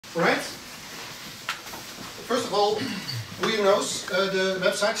Alright. First of all, who knows the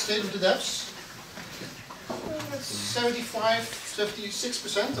website state of the Dapps? That's 75,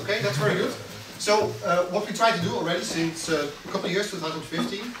 76%. Okay, that's very good. So what we try to do already since a couple of years,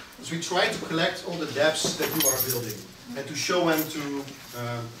 2015, is we try to collect all the Dapps that you are building and to show them to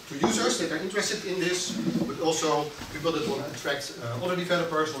users that are interested in this, but also people that want to attract other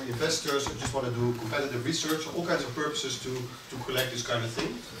developers or investors or just want to do competitive research, all kinds of purposes to collect this kind of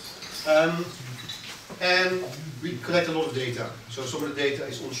thing. And we collect a lot of data. So some of the data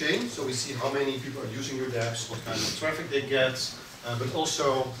is on-chain, so we see how many people are using your Dapps, what kind of traffic they get, but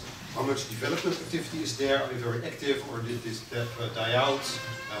also how much development activity is there, are they very active, or did this Dapp die out,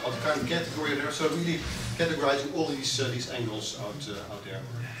 what kind of category there. So really categorizing all these angles out there.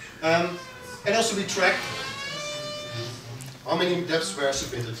 And also we track how many Dapps were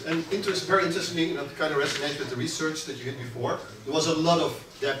submitted. And very interestingly, and that kind of resonates with the research that you did before, there was a lot of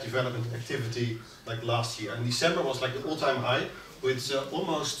Dapp development activity like last year. And December was like the all-time high, with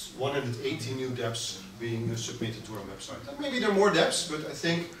almost 180 new Dapps being submitted to our website. And maybe there are more Dapps, but I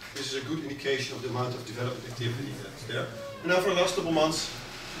think this is a good indication of the amount of development activity that's there. And now for the last couple of months,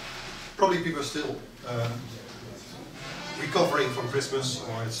 probably people are still recovering from Christmas,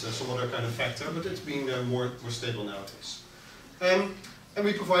 or it's some other kind of factor, but it's been more stable nowadays. And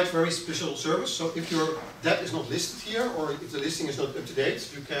we provide very special service, so if your Dapp is not listed here, or if the listing is not up to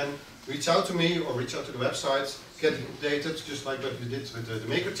date, you can reach out to me or reach out to the website, get it updated, just like what we did with the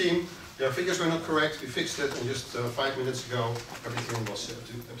maker team. Their figures were not correct, we fixed it, and just 5 minutes ago, everything was up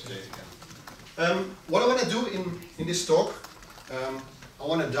to date again. What I want to do in this talk, I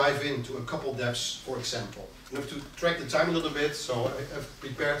want to dive into a couple Dapps, for example. You have to track the time a little bit, so I've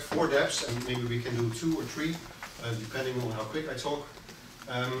prepared 4 Dapps, and maybe we can do 2 or 3, depending on how quick I talk.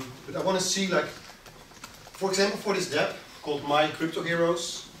 But I want to see, like, for example, for this Dapp called My Crypto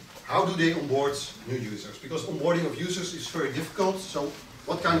Heroes, how do they onboard new users? Because onboarding of users is very difficult, so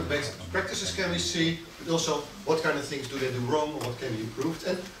what kind of best practices can we see, but also what kind of things do they do wrong, or what can be improved.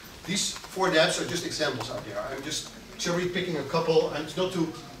 And these 4 Dapps are just examples out there. I'm just cherry picking a couple, and it's not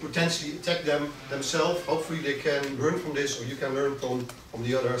to potentially attack them themselves. Hopefully they can learn from this, or you can learn from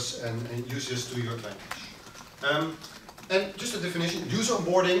the others and use this to your advantage. And just a definition, user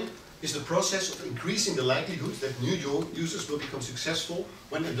onboarding is the process of increasing the likelihood that new users will become successful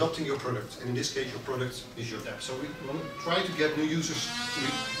when adopting your product. And in this case, your product is your Dapp. So we want to try to get new users to be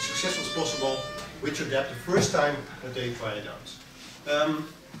as successful as possible with your Dapp the first time that they try it out.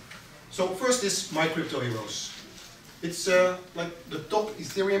 So first is My Crypto Heroes. It's like the top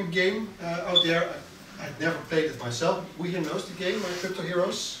Ethereum game out there. I've never played it myself. Who here knows the game, My Crypto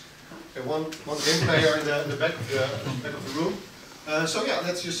Heroes? Okay, one game player in the back of the room. So yeah,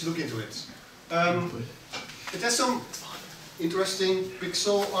 let's just look into it. It has some interesting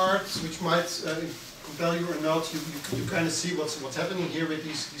pixel art, which might compel you or not. You kind of see what's happening here with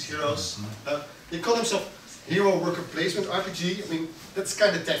these heroes. They call themselves Hero Worker Placement RPG. I mean, that's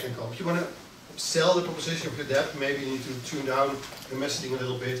kind of technical. If you want to sell the proposition of your Dapp, maybe you need to tune down the messaging a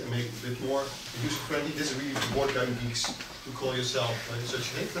little bit and make it a bit more user-friendly. This is really board game geeks to call yourself such a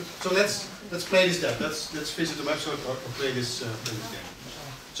thing. So let's play this Dapp. Let's visit the website or play this game.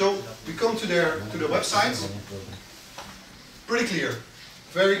 So we come to their website. Pretty clear,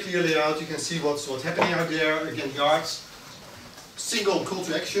 very clear layout. You can see what's happening out there. Again, yards. Single call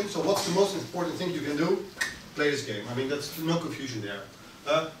to action. So what's the most important thing you can do? Play this game. I mean, that's no confusion there.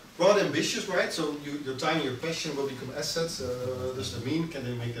 Rather ambitious, right? So your time and your passion will become assets. Does that mean? Can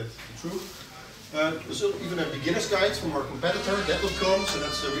they make that true? There's even a beginner's guide from our competitor, Dapps.com. So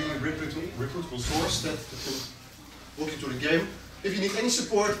that's a really reputable source that can walk you through the game. If you need any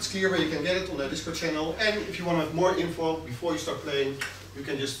support, it's clear where you can get it on the Discord channel. And if you want to have more info before you start playing, you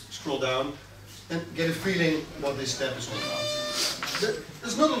can just scroll down and get a feeling what this Dapp is all about.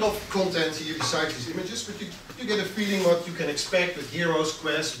 There's not a lot of content here besides these images, but you get a feeling what you can expect with heroes,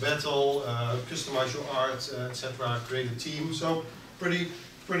 quests, battle, customize your art, etc., create a team. So pretty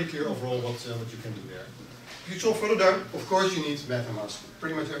clear overall what you can do there. If you scroll further down, of course you need MetaMask.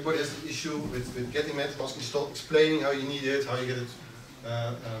 Pretty much everybody has the issue with getting MetaMask installed, explaining how you need it, how you get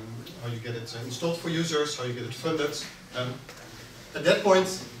it installed for users, how you get it funded. At that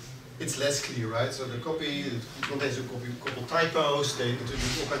point, it's less clear, right? So the copy contains a couple typos, they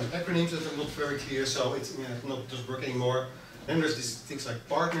introduce all kinds of acronyms that are not very clear, so it's not just work anymore. Then there's these things like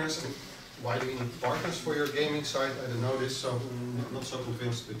partners. I mean, why do you need partners for your gaming site? I don't know this, so I'm not so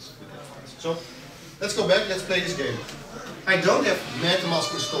convinced with that part. So let's go back, let's play this game. I don't have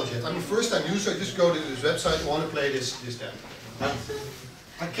MetaMask installed yet. I'm a first-time user, I just go to this website, I want to play this Dapp.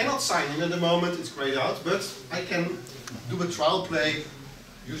 I cannot sign in at the moment, it's grayed out, but I can do a trial play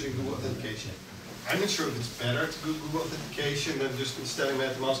using Google Authentication. I'm not sure if it's better to do Google Authentication than just installing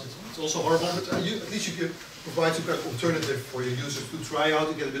MetaMask. It's also horrible, but at least you can provide some kind of alternative for your users to try out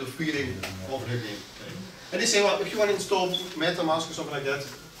and get a bit of feeling of their gameplay. And they say, well, if you want to install MetaMask or something like that,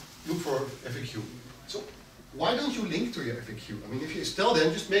 look for FAQ. So why don't you link to your FAQ? I mean, if you install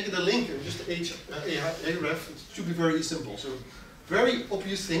them, just make it a link and just href. It should be very simple. So very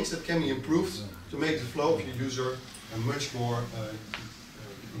obvious things that can be improved to make the flow of your user much more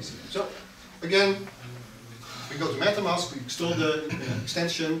easy. So again, we go to MetaMask, we install the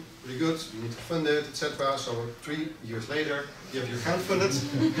extension, really good, you need to fund it, etc. So 3 years later, you have your account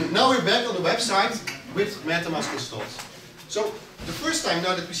funded. Now we're back on the website with MetaMask installed. So the first time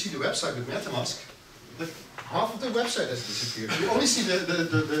now that we see the website with MetaMask, half of the website has disappeared. You only see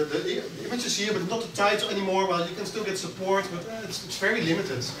the images here, but not the title anymore. Well, you can still get support, but it's very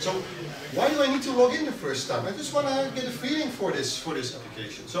limited. So why do I need to log in the first time? I just want to get a feeling for this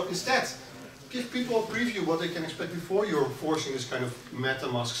application. So instead, give people a preview what they can expect before you're forcing this kind of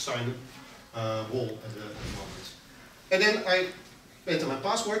MetaMask sign wall at the moment. And then I enter my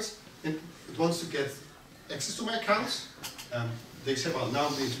password, and it wants to get access to my account. They said, well, now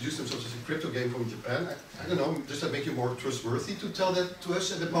they introduced themselves as a crypto game from Japan. I don't know, does that make you more trustworthy to tell that to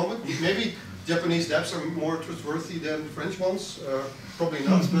us at the moment? Maybe Japanese dapps are more trustworthy than French ones. Probably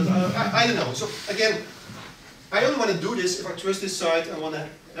not, but I don't know. So again, I only want to do this if I trust this site and want to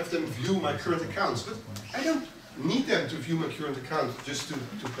have them view my current accounts. But I don't need them to view my current account just to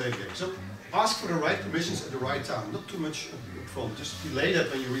play a game. So ask for the right permissions at the right time, not too much upfront. Just delay that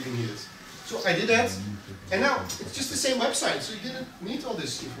when you really need it. So I did that, and now it's just the same website, so you didn't need all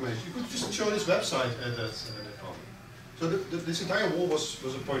this information. You could just show this website at that moment. So this entire wall was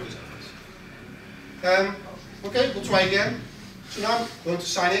a pointless effort. Okay, we'll try again. So now I'm going to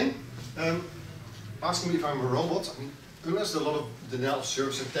sign in, asking me if I'm a robot. I mean, unless there's a lot of denial of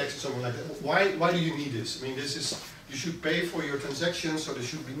service attacks or something like that, why do you need this? I mean, you should pay for your transactions, so there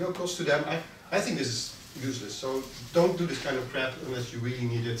should be no cost to them. I think this is useless, so don't do this kind of crap unless you really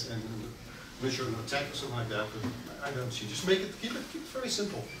need it. And unless you're an attack or something like that, but I don't see. Just keep it very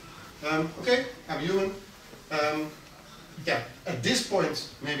simple. Okay, I'm human. Yeah, at this point,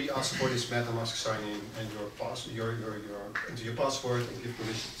 maybe ask for this MetaMask sign in and enter your password and give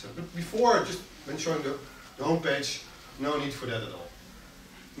permissions. But before, just when showing the homepage, no need for that at all.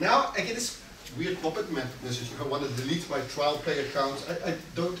 Now I get this weird pop-up message. If I want to delete my trial play account, I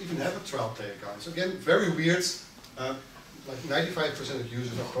don't even have a trial play account. So again, very weird. Like 95% of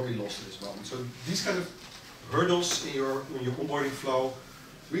users are probably lost at this moment. So these kind of hurdles in your onboarding flow,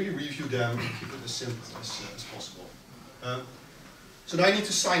 really review them and keep it as simple as possible. So now I need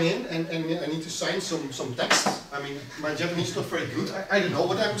to sign in and I need to sign some text. I mean, my Japanese is not very good. I don't know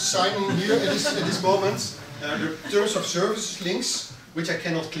what I'm signing here at this moment. There are terms of service links which I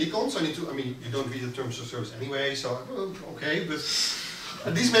cannot click on. So I need to, I mean, you don't read the terms of service anyway, so okay, but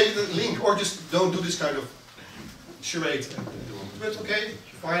at least make the link or just don't do this kind of charade. But okay,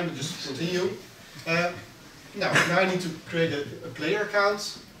 fine, we just continue. Now I need to create a player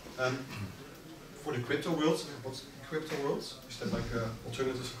account for the crypto world. What's crypto world? Is that like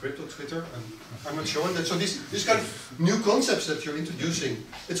alternatives to crypto Twitter? I'm not showing that. So these kind of new concepts that you're introducing,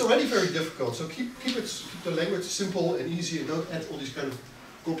 it's already very difficult. So keep the language simple and easy, and don't add all these kind of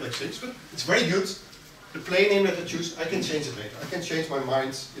complex things. But it's very good. The plain name that I choose, I can change it later. I can change my mind.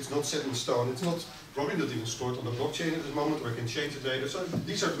 It's not set in stone. It's not probably not even stored on the blockchain at this moment, or I can change it later. So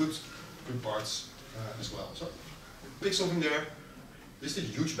these are good parts as well. So pick something there. This is a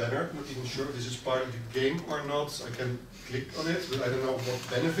huge banner. I'm not even sure if this is part of the game or not. I can click on it, but I don't know what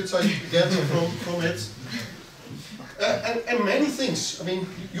benefits I get from it. And many things. I mean,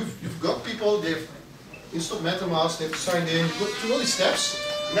 you've got people. They've installed MetaMask. They've signed in. You've got through all these steps.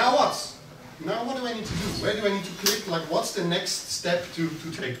 Now what? Now what do I need to do? Where do I need to click? Like, what's the next step to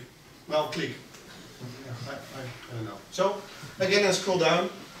take? Well, click. I don't know. So again, I scroll down.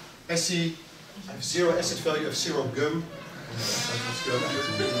 I see I have 0 asset value, I have 0 gum.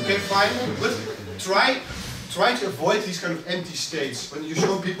 Okay, fine. But try to avoid these kind of empty states. When you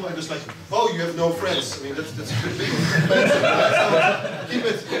show people and it's like, oh, you have no friends. I mean, that's a big complaint. So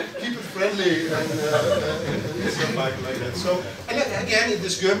keep it friendly and stuff like that. So, and then again, in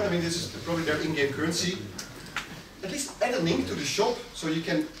this gum, I mean, this is probably their in-game currency. At least add a link to the shop so you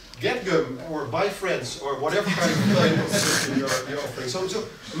can get gum or buy friends or whatever kind of play you're offering. So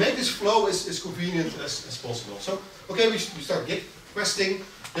make this flow as convenient as possible. So, okay, we start get questing.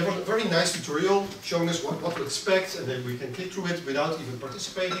 They have a very nice tutorial showing us what to expect, and then we can click through it without even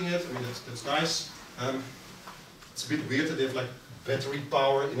participating in it. I mean, that's nice. It's a bit weird that they have like battery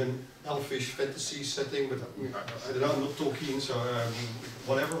power in an elfish fantasy setting, but I don't know, I'm not Tolkien, so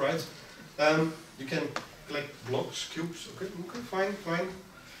whatever, right? You can collect blocks, cubes, okay, fine.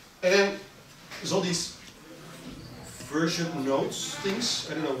 And then there's all these version nodes things.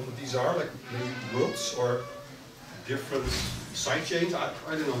 I don't know what these are, like maybe worlds or different side chains. I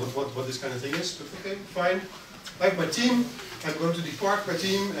don't know what this kind of thing is, but okay, fine. Like my team, I'm going to depart my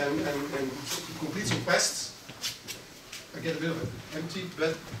team and complete some quests. I get a bit of an empty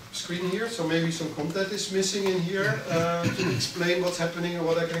bed screen here, so maybe some content is missing in here to explain what's happening and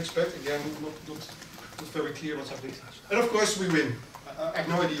what I can expect. Again, not very clear what's happening. And of course we win. I have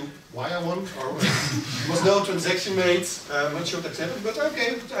no idea why I won, or there was no transaction made. I'm not sure what happened, but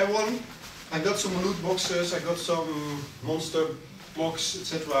okay, I won. I got some loot boxes, I got some monster blocks,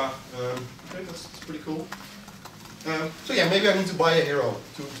 etc. Okay, that's pretty cool. So yeah, maybe I need to buy a hero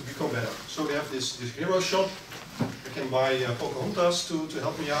to become better. So they have this hero shop. I can buy Pocahontas to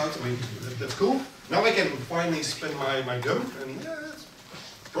help me out. I mean, that's cool. Now I can finally spend my gum, and yeah, it's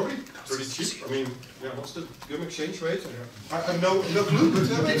probably pretty cheap. I mean, yeah, what's the gum exchange rate? I have no clue,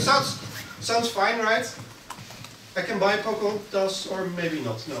 but it sounds fine, right? I can buy Pocahontas, or maybe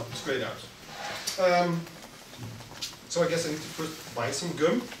not. No, it's grayed out. So I guess I need to first buy some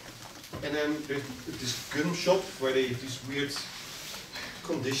gum, and then there's this gum shop where they have these weird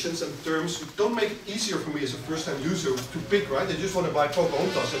conditions and terms who don't make it easier for me as a first-time user to pick, right? I just want to buy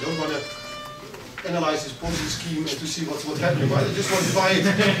Pocahontas. I don't want to analyze this Ponzi scheme and to see what's happening, right? I just want to buy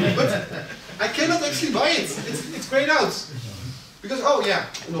it. But I cannot actually buy it. It's grayed out. Because, oh yeah,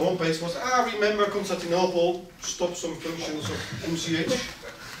 on the homepage was, remember Constantinople, stop some functions of MCH.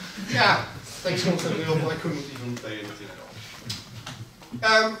 Yeah, thanks Constantinople, I couldn't even play anything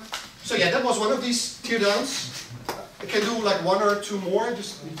at all. So yeah, that was one of these teardowns. I can do like one or two more,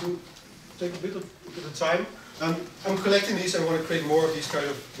 just need to take a bit of time. I'm collecting these, I want to create more of these kind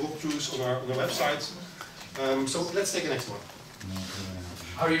of walkthroughs on our website. So let's take the next one.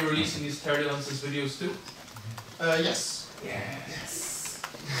 Are you releasing these teardowns as videos too? Yes. Yes.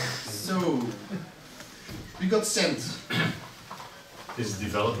 So, we got sent. Is the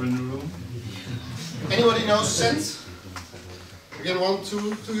developer in the room? Anybody knows sent? Again, 1,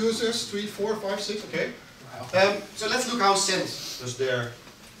 2 users, 3, 4, 5, 6, okay. So let's look how Send does their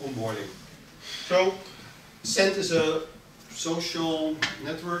onboarding. So Send is a social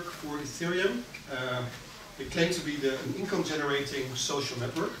network for Ethereum. They claim to be an income-generating social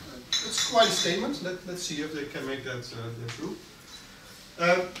network. It's quite a statement. Let's see if they can make that true.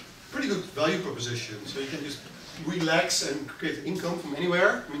 Pretty good value proposition. So you can just relax and create income from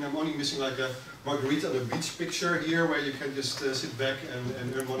anywhere. I mean, I'm only missing like a margarita on the beach picture here, where you can just sit back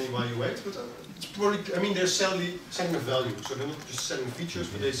and earn money while you wait. But it's probably, I mean, they're selling a value. So they're not just selling features,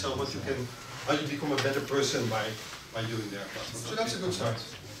 but they sell what you can, how you become a better person by doing their platform. So that's a good start.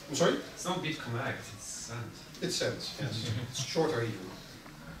 I'm sorry? It's not BitConnect, it's Send. It's Send, yes. It's shorter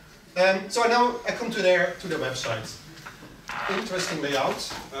even. So now I come to their website. Interesting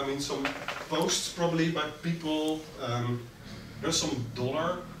layout. I mean, some posts probably by people. There's some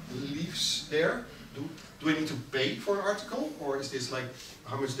dollar leaves there. Do I need to pay for an article, or is this like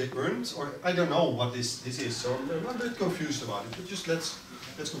how much they earned, or I don't know what this is. So I'm a bit confused about it. But just let's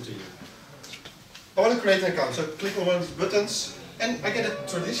continue. I want to create an account, so I click on one of these buttons, and I get a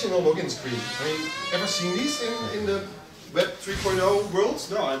traditional login screen. I mean, ever seen these in the Web 3.0 world?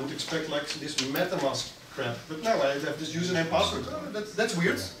 No, I would expect like this MetaMask crap. But no, I have this username password. Oh, that's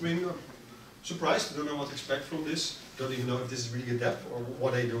weird. I mean, surprised. I don't know what to expect from this. Don't even know if this is really a Dapp or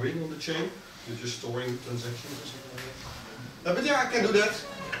what they're doing on the chain. You're just storing transactions or something like that. But yeah, I can do that.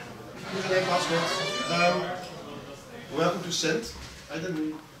 Username, password. Welcome to Send. I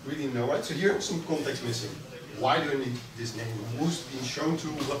didn't really know, right? So here, some context missing. Why do I need this name? Who's being shown to?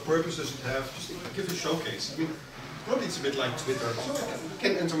 What purpose does it have? Just give a showcase. I mean, probably it's a bit like Twitter. So I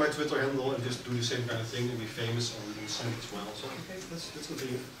can enter my Twitter handle and just do the same kind of thing and be famous on Send as well. So okay, let's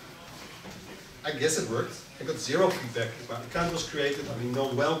continue. I guess it worked. I got zero feedback. My account was created. I mean,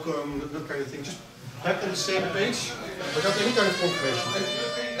 no welcome, that kind of thing. Just back on the same page without any kind of confirmation.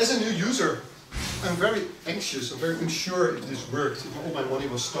 And as a new user, I'm very anxious. I'm very unsure if this worked, if all my money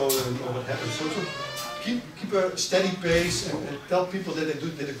was stolen or what happened. So keep a steady pace and tell people that they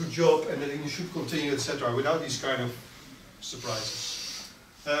did a good job and that you should continue, etc. Without these kind of surprises.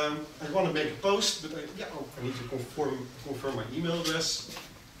 I want to make a post, but I need to confirm my email address.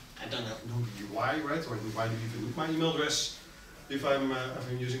 I don't know why, right? Or why do you even need my email address if I'm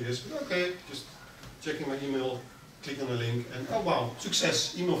using this? But okay, just checking my email, click on the link, and oh wow,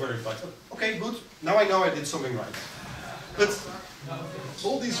 success, email verified. Okay, good. Now I know I did something right. But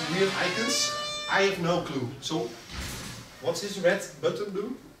all these weird icons, I have no clue. So what's this red button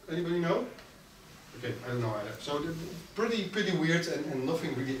do? Anybody know? Okay, I don't know either. So pretty weird and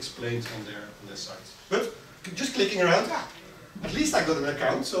nothing really explained on their site. But just clicking around, at least I got an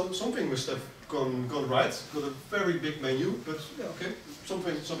account, so something must have gone right. Got a very big menu, but yeah, okay,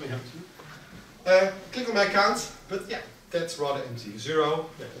 something happened. Click on my account, but yeah, that's rather empty. 0,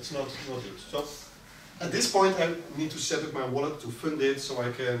 yeah, it's not good. So at this point I need to set up my wallet to fund it so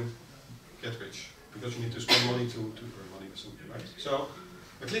I can get rich. Because you need to spend money to earn money or something, right? So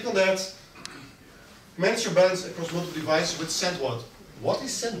I click on that. Manage your balance across multiple devices with SendWallet. What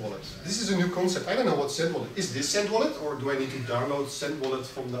is SendWallet? This is a new concept. I don't know what SendWallet is. Is this SendWallet, or do I need to download SendWallet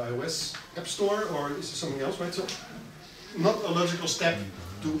from the iOS App Store, or is it something else, right? So, not a logical step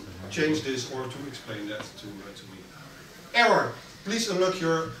to change this or to explain that to me. Error. Please unlock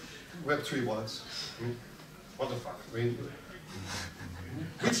your Web3 wallet. I mean, what the fuck? I mean,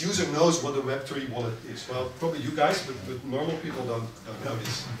 which user knows what a Web3 wallet is? Well, probably you guys, but normal people don't know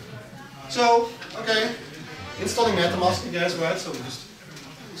this. So, okay, installing MetaMask, I guess, right? So we just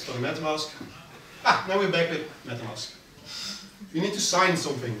installing MetaMask. Now we're back with MetaMask. You need to sign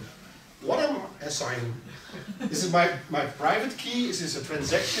something. What am I signing? Is it my private key? Is this a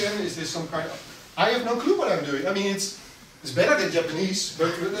transaction? Is this some kind of... I have no clue what I'm doing. I mean, it's better than Japanese,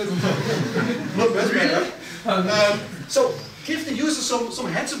 but not much better. So give the user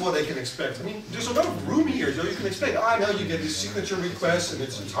some heads up what they can expect. I mean, there's a lot of room here, so you can explain, I know you get this signature request and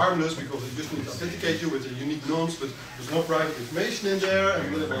it's harmless because it just needs to authenticate you with the unique nonce, but there's no private information in there,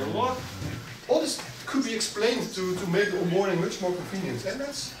 and blah, blah, blah. All this could be explained to make the onboarding much more convenient, and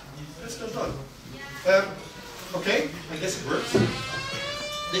that's not done. Okay, I guess it worked.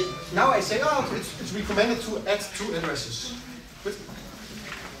 Now I say, it's recommended to add 2 addresses. But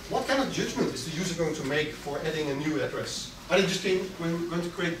what kind of judgment is the user going to make for adding a new address? Are they just going to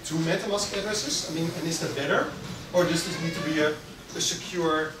create 2 MetaMask addresses? I mean, and is that better? Or does this need to be a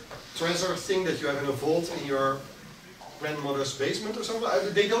secure treasure thing that you have in a vault in your grandmother's basement or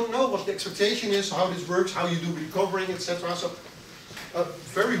something? They don't know what the expectation is, how this works, how you do recovering, etc. So,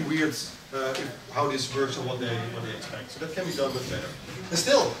 very weird how this works and what they expect. So that can be done much better. And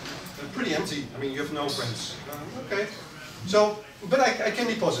still, pretty empty. I mean, you have no friends. Okay. So, but I can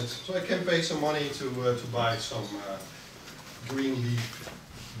deposit. So I can pay some money to buy some green leaf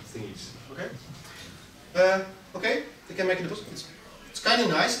thingies. Okay. Okay. They can make a deposit. It's kind of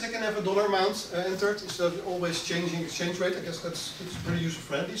nice that they can have a dollar amount entered instead of always changing exchange rate. I guess it's pretty user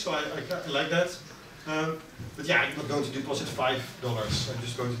friendly. So I like that. But yeah, I'm not going to deposit $5. I'm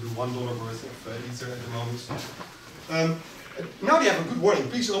just going to do $1 worth of Ether at the moment. Now they have a good warning.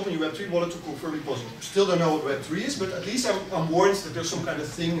 Please open your Web3 wallet to confirm deposit. Still don't know what Web3 is, but at least I'm warned that there's some kind of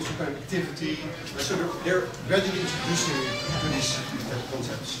thing, some kind of activity. So they're gradually introducing me to these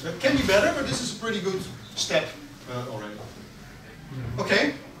concepts. That can be better, but this is a pretty good step already.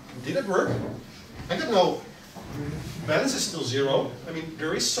 Okay, did it work? I don't know. Balance is still 0. I mean,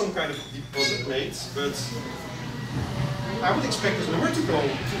 there is some kind of deposit made, but I would expect this number to go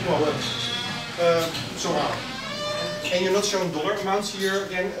up somehow. And you're not showing dollar amounts here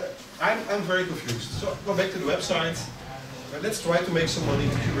again. I'm very confused. So go back to the website. Let's try to make some money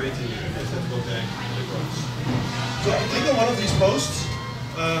curating it. That's what they propose. So I click on one of these posts,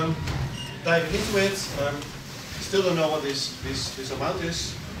 dive into it. Still don't know what this amount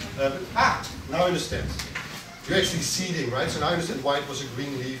is. Now I understand. You're actually seeding, right? So now I understand why it was a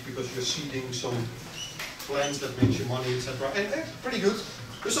green leaf, because you're seeding some plants that makes you money, etc. And pretty good.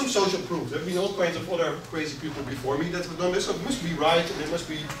 There's some social proof. There have been all kinds of other crazy people before me that have done this, so it must be right and it must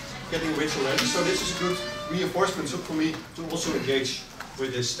be getting rich already. So this is a good reinforcement for me to also engage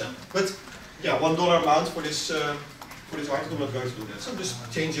with this step. But yeah, $1 amount for this article, I'm not going to do that. So just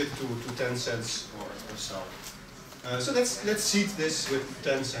change it to 10 cents or so. So let's seed this with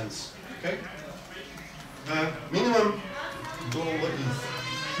 10 cents. Okay? Minimum $ETH.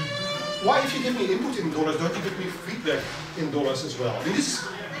 Why, if you give me input in dollars, don't you give me feedback in dollars as well? I mean, this is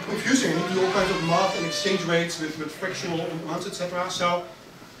confusing. You need to do all kinds of math and exchange rates with fractional amounts, etc. So,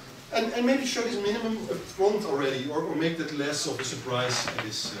 and maybe show this minimum up front already, or make that less of a surprise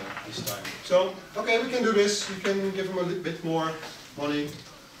this time. So, okay, we can do this. We can give them a little bit more money.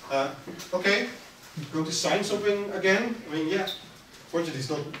 Okay, going to sign something again. I mean, yeah. Fortunately, it's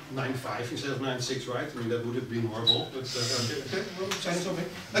not 9.5 instead of 9.6, right? I mean, that would have been horrible. But okay, we'll sign something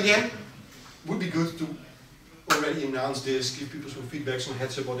again. Would be good to already announce this, give people some feedback, some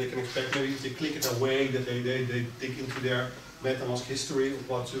heads up what they can expect. Maybe if they click it away, that they dig into their MetaMask history of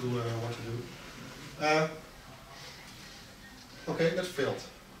what to do. Okay, that failed.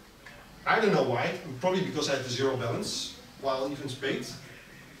 I don't know why. Probably because I had the 0 balance while even paid.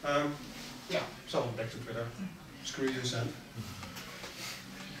 Yeah. So back to Twitter. Screw you, Sam.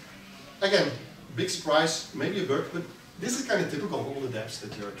 again, big surprise, maybe a bug, but this is kind of typical of all the dApps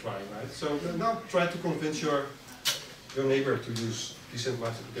that you're trying, right? So now try to convince your neighbor to use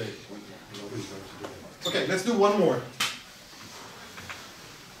decentralized applications. Nobody's going to do that. Okay, let's do one more.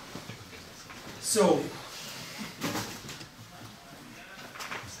 So,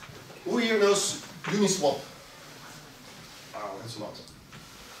 who here knows Uniswap? Oh, that's a lot.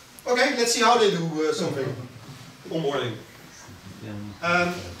 Okay, let's see how they do something. Onboarding.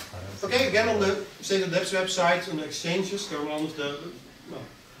 Okay, again on the Dapps website, on the exchanges, they're one of the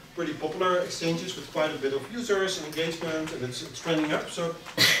pretty popular exchanges with quite a bit of users and engagement, and it's trending up, so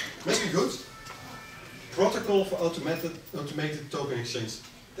must be good. Protocol for automated token exchange.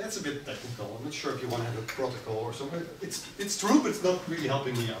 That's a bit technical. I'm not sure if you want to have a protocol or something. It's true, but it's not really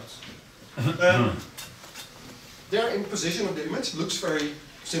helping me out. Their imposition of the image looks very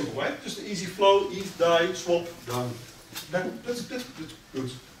simple, right? Just an easy flow, ETH, DAI, swap, done. That's good.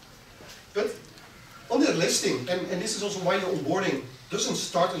 But on the listing, and this is also why the onboarding doesn't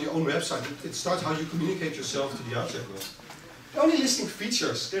start on your own website. It starts how you communicate yourself to the outside world. They're only listing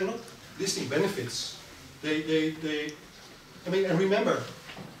features. They're not listing benefits. I mean, and remember,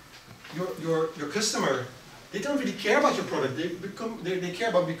 your customer, they don't really care about your product. They care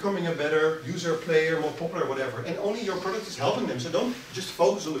about becoming a better user, player, more popular, whatever. And only your product is helping them. So don't just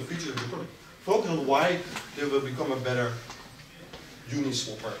focus on the features of your product. Focus on why they will become a better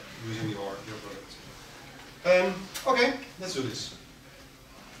Uniswapper using your product. Okay, let's do this.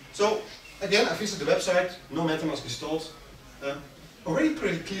 So again, I visited the website. No MetaMask installed. Already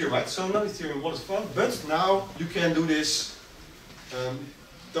pretty clear, right? So no Ethereum wallet fun, but now you can do this.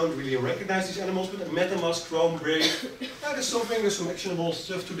 Don't really recognize these animals, but MetaMask, Chrome, Brave. There's some actionable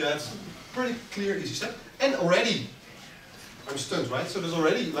stuff to that. Pretty clear, easy step. And already, I'm stunned, right? So there's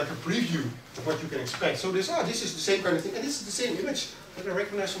already like a preview of what you can expect. So this is the same kind of thing, and this is the same image that I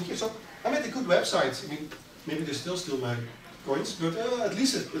recognize from here. So I'm at a good website. I mean, maybe they still steal my coins, but at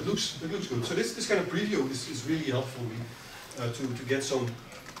least it looks good. So this kind of preview is really helpful to get some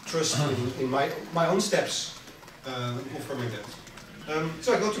trust in my own steps confirming that.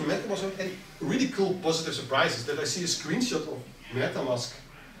 So I go to MetaMask, and really cool positive surprise is that I see a screenshot of MetaMask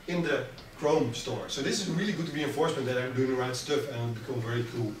in the Chrome store. So this is really good reinforcement that I'm doing the right stuff and it'll become very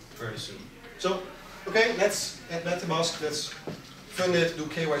cool very soon. So, okay, let's add MetaMask, let's fund it, do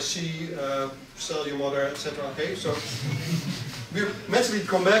KYC, sell your mother, etc. Okay, so we magically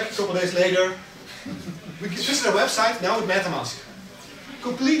come back a couple of days later. We visit a website now with MetaMask.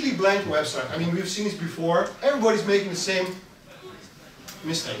 Completely blank website. I mean, we've seen this before. Everybody's making the same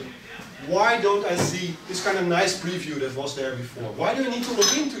mistake. Why don't I see this kind of nice preview that was there before? Why do I need to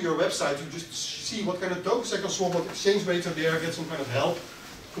log into your website to just see what kind of tokens I can swap, what exchange rates are there, get some kind of help?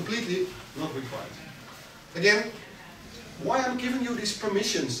 Completely not required. Again, why I'm giving you these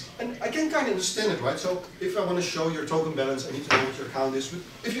permissions? And I can kind of understand it, right? So if I want to show your token balance, I need to know what your account is. But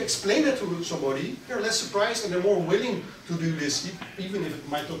if you explain that to somebody, they're less surprised and they're more willing to do this, even if it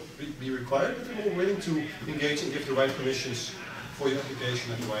might not be required, but they're more willing to engage and give the right permissions for your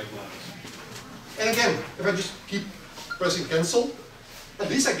application at the right moment. And again, if I just keep pressing cancel, at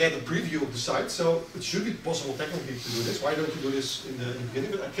least I get a preview of the site, so it should be possible technically to do this. Why don't you do this in the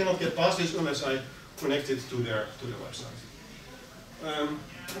beginning? But I cannot get past this unless I connect it to their website.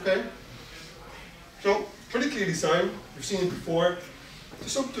 Okay, so pretty clear design. You've seen it before.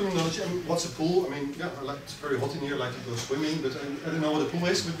 There's some terminology. I mean, what's a pool? I mean, yeah, it's very hot in here. I like to go swimming, but I don't know what a pool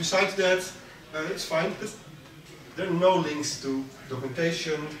is. But besides that, it's fine. But there are no links to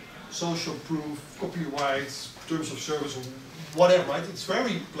documentation, social proof, copyright, terms of service, or whatever. Right? It's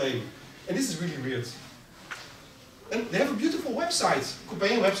very plain, and this is really weird. And they have a beautiful website,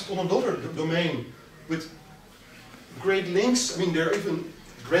 companion website on another domain with great links. I mean, they're even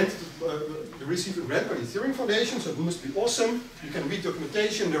granted, they receive a grant by the Ethereum Foundation, so it must be awesome. You can read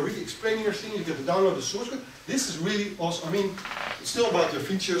documentation, they're really explaining your thing, you get to download the source code. This is really awesome. I mean, it's still about the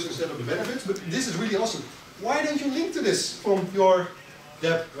features instead of the benefits, but this is really awesome. Why don't you link to this from your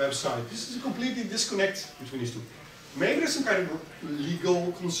Dapp website? This is a completely disconnect between these two. Maybe there's some kind of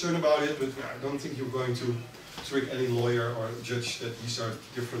legal concern about it, but I don't think you're going to trick any lawyer or judge that these are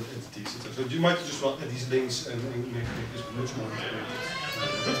different entities. So you might just want add these links and make this much more integrated.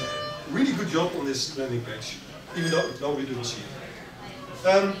 But really good job on this landing page, even though nobody didn't see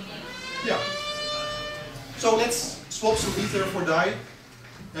it. Yeah. So let's swap some Ether for DAI,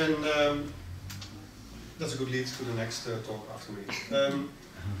 and that's a good lead to the next talk after me.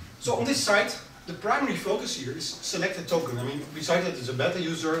 So on this site, the primary focus here is select a token. I mean, besides that it's a beta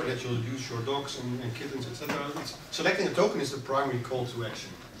user that you'll use your dogs and kittens, etc. Selecting a token is the primary call to action.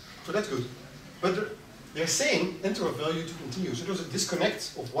 So that's good. But they're saying enter a value to continue. So there's a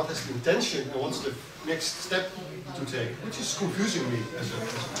disconnect of what is the intention and what's the next step to take, which is confusing me as a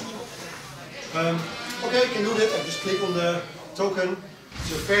user. Okay, I can do that. I just click on the token.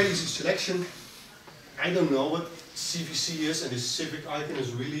 It's a fairly easy selection. I don't know what CVC is, and this civic icon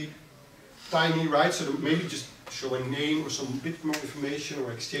is really tiny, right? So maybe just show a name or some bit more information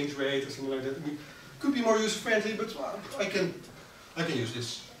or exchange rate or something like that. I mean, could be more user friendly, but I can use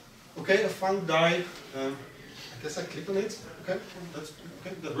this. Okay, a found die. I guess I click on it. Okay,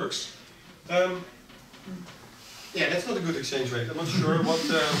 that works. Yeah, that's not a good exchange rate. I'm not sure what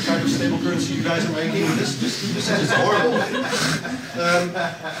kind of stable currency you guys are making. This is horrible.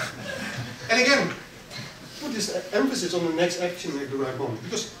 And again, put this emphasis on the next action at the right moment.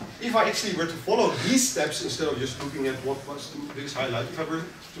 Because if I actually were to follow these steps instead of just looking at what was the biggest highlight, if I were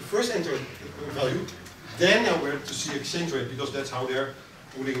to first enter a value, then I were to see exchange rate, because that's how their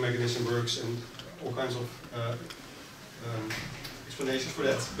pooling mechanism works and all kinds of explanations for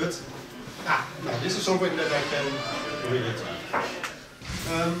that. But now this is something that I can read it.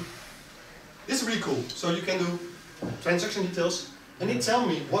 This is really cool. So you can do transaction details, and it tells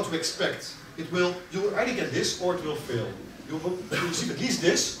me what to expect. It will, you will either get this or it will fail. You will receive at least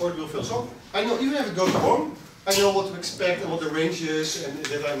this or it will fail. So I know even if it goes wrong, I know what to expect and what the range is, and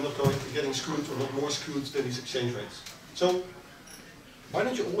that I'm not getting screwed or not more screwed than these exchange rates. So why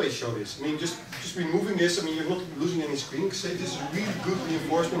don't you always show this? I mean, just removing this, I mean, you're not losing any screen. Say this is really good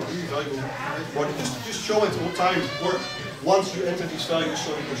reinforcement, really valuable. But just show it all the time, or once you enter these values,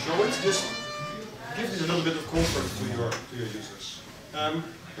 so you can show it. Just give this a little bit of comfort to your users.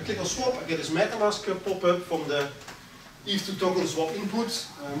 I click on swap. I get this MetaMask pop-up from the ETH2 token swap input.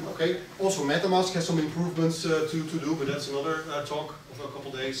 Okay, also MetaMask has some improvements to do, but that's another talk of a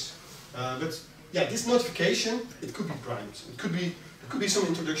couple days. But yeah, this notification, it could be primed. It could be some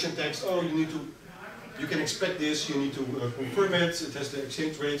introduction text. Oh, you can expect this. You need to confirm it. It has the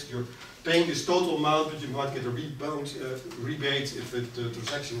exchange rate. You're paying this total amount, but you might get a rebate if the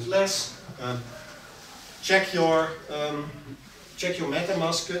transaction is less. Check your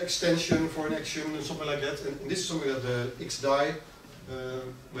MetaMask extension for an action and something like that. And this is something that the XDAI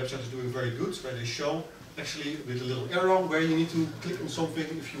website is doing very good, where they show actually with a little arrow where you need to click on something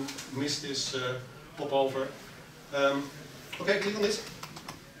if you miss this popover. Okay, click on this.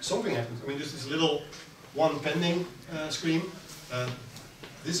 Something happened. I mean, just this little one pending screen.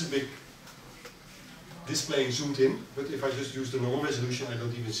 This is big display zoomed in, but if I just use the normal resolution, I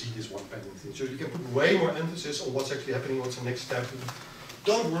don't even see this one pending thing. So you can put way more emphasis on what's actually happening, what's the next step.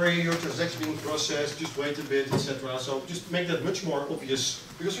 Don't worry, your transaction being processed, just wait a bit, etc. So just make that much more obvious,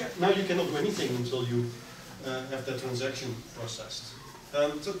 because now you cannot do anything until you have that transaction processed.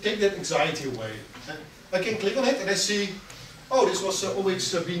 So take that anxiety away. I can click on it and I see, oh, this was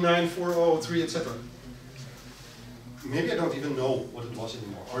OX B9403, etc. Maybe I don't even know what it was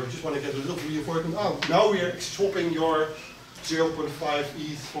anymore, or you just want to get a little reinforcement. Oh, now we are swapping your 0.5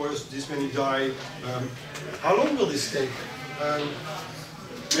 ETH for this many DAI. How long will this take?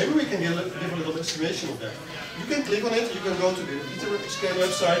 Maybe we can give a little estimation of that. You can click on it, you can go to the EthCC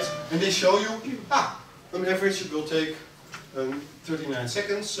website, and they show you, on average it will take 39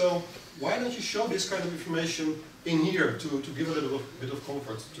 seconds, so why don't you show this kind of information in here to give a little bit of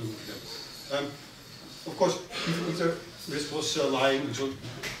comfort to them. Of course, Ether risk was lying, so it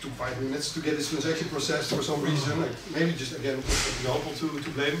took 5 minutes to get this transaction processed for some reason. Maybe just again an example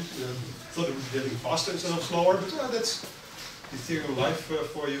to blame. Thought it was getting faster instead of slower, but that's Ethereum life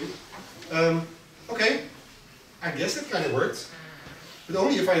for you. Okay, I guess it kind of worked, but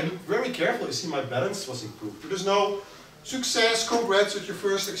only if I look very carefully, you see my balance was improved. But there's no success, congrats with your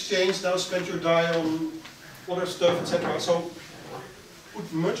first exchange, now spend your DAI on other stuff, etc. So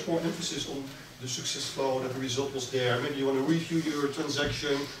put much more emphasis on the success flow, that the result was there. Maybe you want to review your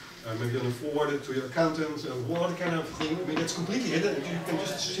transaction, maybe you want to forward it to your accountant, what kind of thing. I mean, it's completely hidden. You can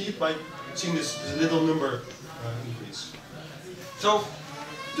just see it by seeing this little number increase. So,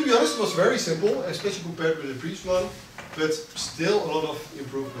 to be honest, it was very simple, especially compared with the previous one, but still a lot of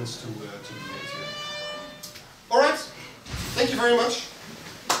improvements to be made here. All right, thank you very much.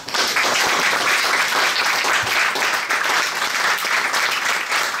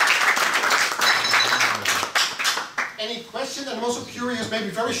 Any questions? And I'm also curious, maybe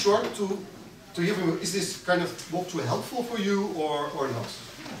very short, to hear from you. Is this kind of walkthrough helpful for you or not?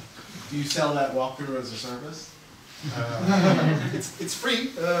 Do you sell that walkthrough as a service? It's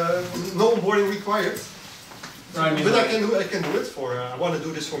free, no onboarding required. No, I mean, but I can do it for. I want to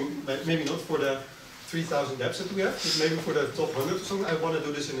do this for maybe not for the 3,000 Dapps that we have, but maybe for the top 100 or something. I want to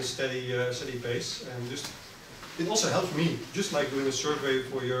do this in a steady pace, and just it also helps me, just like doing a survey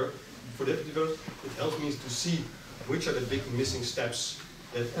for your for developers, it helps me to see which are the big missing steps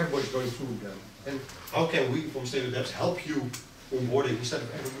that everybody's going through them. And how can we from State of Dapps help you onboarding instead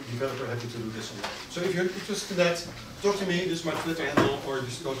of every developer having to do this alone. So if you're interested in that, talk to me, this is my Twitter handle, or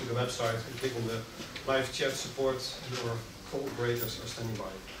just go to the website and click on the live chat support. Your co-operators are standing by.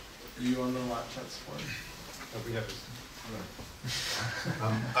 Are you on the live chat support? We have it.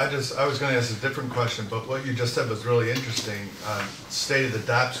 I was going to ask a different question, but what you just said was really interesting. State of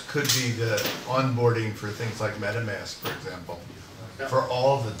the Dapps could be the onboarding for things like MetaMask, for example, for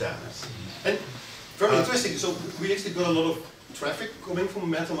all of the Dapps. And very interesting. So we actually got a lot of traffic coming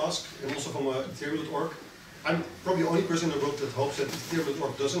from MetaMask and also from Ethereum.org. I'm probably the only person in the world that hopes that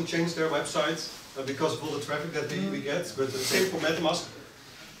Ethereum.org doesn't change their website because of all the traffic that we get. But the same for MetaMask.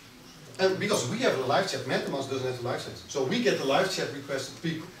 And because we have a live chat, MetaMask doesn't have a live chat. So we get the live chat requests of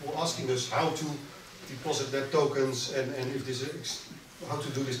people who are asking us how to deposit their tokens and if this is, how to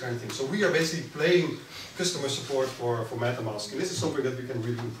do this kind of thing. So we are basically playing customer support for MetaMask. And this is something that we can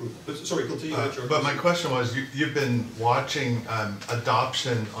really improve. But sorry, continue with your But my question was, you've been watching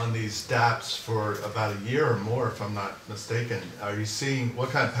adoption on these Dapps for about a year or more, if I'm not mistaken. Are you seeing, what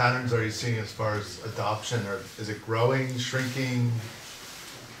kind of patterns are you seeing as far as adoption? Or is it growing, shrinking?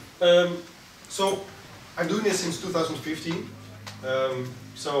 So I'm doing this since 2015.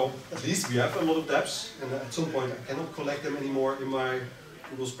 So at least we have a lot of Dapps, and at some point I cannot collect them anymore in my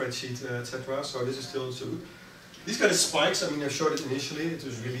Google spreadsheet, etc. So this is still so good. These kind of spikes, I mean, I showed it initially. It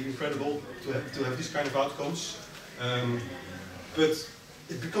was really incredible to have these kind of outcomes. But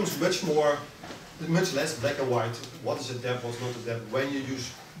it becomes much less black and white. What is a Dapp? What's not a Dapp? When you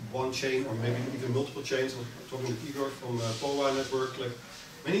use one chain or maybe even multiple chains. I'm talking with Igor from POA network. Like,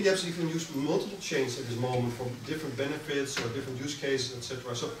 many Dapps even use multiple chains at this moment for different benefits or different use cases,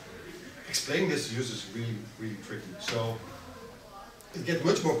 etc. So explaining this to users is really, really tricky. So it gets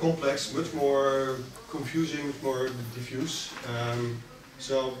much more complex, much more confusing, much more diffuse.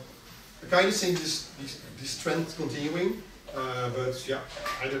 So I kind of think this trend continuing, but yeah,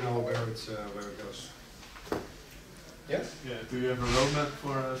 I don't know where it goes. Yeah? Yeah. Do you have a roadmap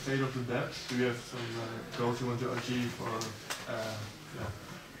for State of the Dapps? Do you have some goals you want to achieve or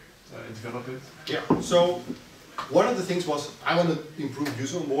develop it? Yeah, so one of the things was I want to improve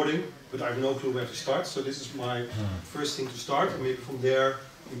user onboarding, but I have no clue where to start. So this is my first thing to start, and maybe from there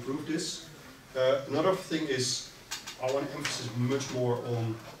improve this. Another thing is I want to emphasize much more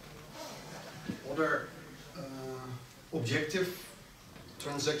on other objective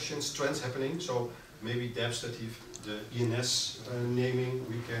transactions, trends happening. So maybe Dapps that have the ENS naming,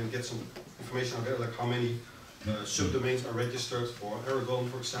 we can get some information on there, like how many subdomains are registered for Aragon,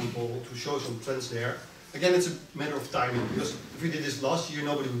 for example, to show some trends there. Again, it's a matter of timing, because if we did this last year,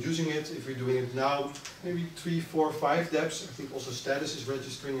 nobody was using it. If we're doing it now, maybe 3, 4, 5 Dapps. I think also Status is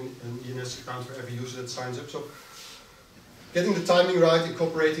registering an ENS account for every user that signs up. So getting the timing right,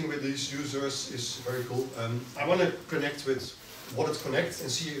 incorporating with these users is very cool. I want to connect with Wallet Connect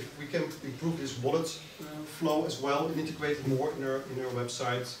and see if we can improve this wallet flow as well and integrate it more in our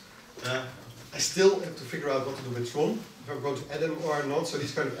website. I still have to figure out what to do with Tron, if I'm going to add them or not. So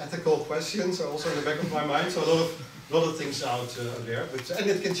these kind of ethical questions are also in the back of my mind. So a lot of things out there. And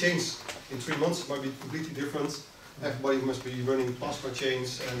it can change in 3 months. It might be completely different. Everybody must be running password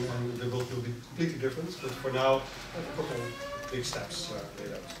chains, and the world will be completely different. But for now, I have a couple of big steps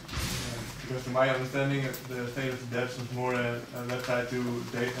laid out. Because to my understanding, the State of the Dapps was more a website to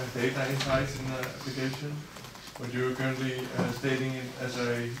data insights in the application. But you're currently stating it as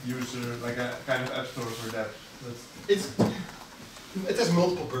a user, like a kind of app store for Dapps. It has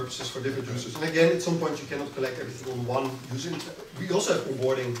multiple purposes for different users. And again, at some point you cannot collect everything on one user. We also have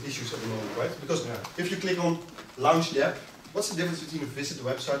onboarding issues at the moment, right? Because if you click on Launch Dapp, what's the difference between visit the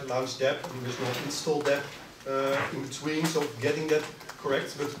website, launch Dapp, and there's no install Dapp in between, so getting that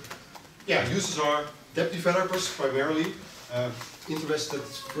correct. But yeah, users are Dapp developers primarily. Interested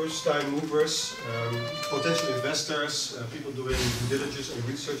first-time movers, potential investors, people doing due diligence and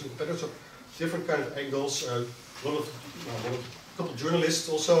research and patterns, so different kind of angles. A couple of journalists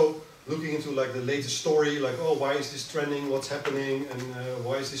also looking into like the latest story, like, oh, why is this trending? What's happening? And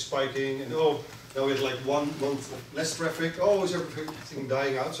why is this spiking? And oh, now we had like 1 month of less traffic. Oh, is everything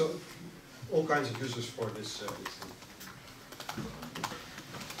dying out? So all kinds of uses for this thing.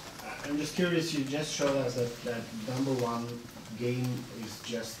 I'm just curious, you just showed us that #1 game is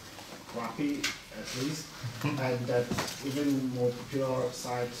just crappy, at least, and that even more popular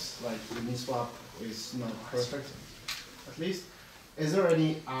sites like Uniswap is not perfect, at least. Is there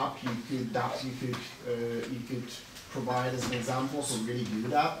any app you could provide as an example for really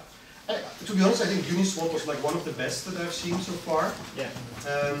good app? To be honest, I think Uniswap was like one of the best that I've seen so far. Yeah.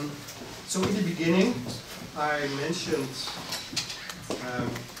 So in the beginning, I mentioned,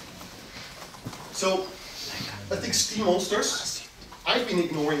 so I think Steam Monsters, I've been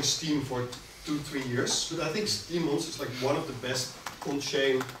ignoring Steam for 2-3 years, but I think Steam Monsters is like one of the best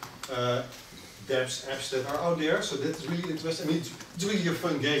on-chain Dapps apps that are out there, so that's really interesting. I mean, it's really a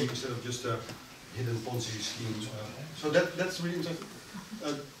fun game instead of just a hidden Ponzi scheme. So that's really interesting.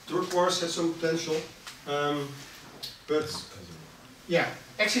 Drug Wars has some potential, but yeah,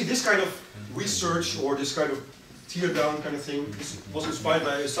 actually this kind of research or this kind of teardown kind of thing was inspired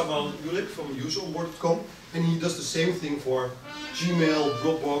by Samuel Ulick from onboard.com, and he does the same thing for Gmail,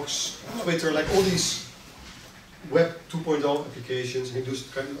 Dropbox, Twitter, like all these Web 2.0 applications, and he does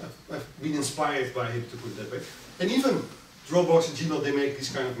kind of, I've been inspired by him, to put it that way. And even Dropbox and Gmail, they make these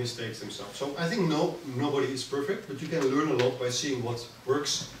kind of mistakes themselves. So I think nobody is perfect, but you can learn a lot by seeing what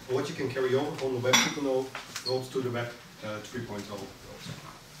works and what you can carry over from the Web 2.0 world to the Web 3.0 world.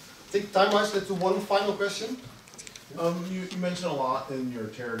 I think time-wise, let's do one final question. You mentioned a lot in your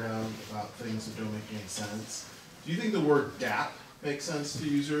teardown about things that don't make any sense. Do you think the word Dapp makes sense to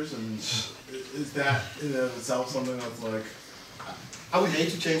users, and is that in and of itself something that's like? I would hate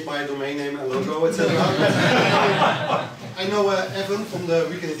to change my domain name and logo, etc. I know Evan from the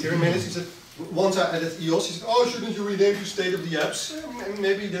Weekend Ethereum Managers, he said, once I added EOS, he said, oh, shouldn't you rename to State of the Apps?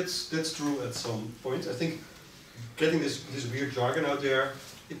 Maybe that's true at some point. I think getting this weird jargon out there,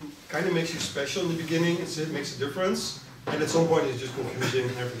 it kind of makes you special in the beginning, it makes a difference, and at some point it's just confusing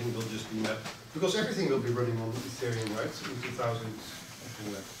and everything will just be mapped. Because everything will be running on Ethereum, right? In 2000,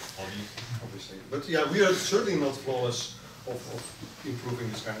 obviously. But yeah, we are certainly not flawless of improving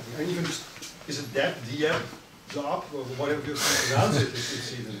this kind of thing. And even just, is it Dapp, Dapp, or whatever you pronounce it,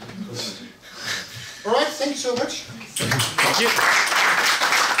 it's even. Alright, thank you so much. Thank you.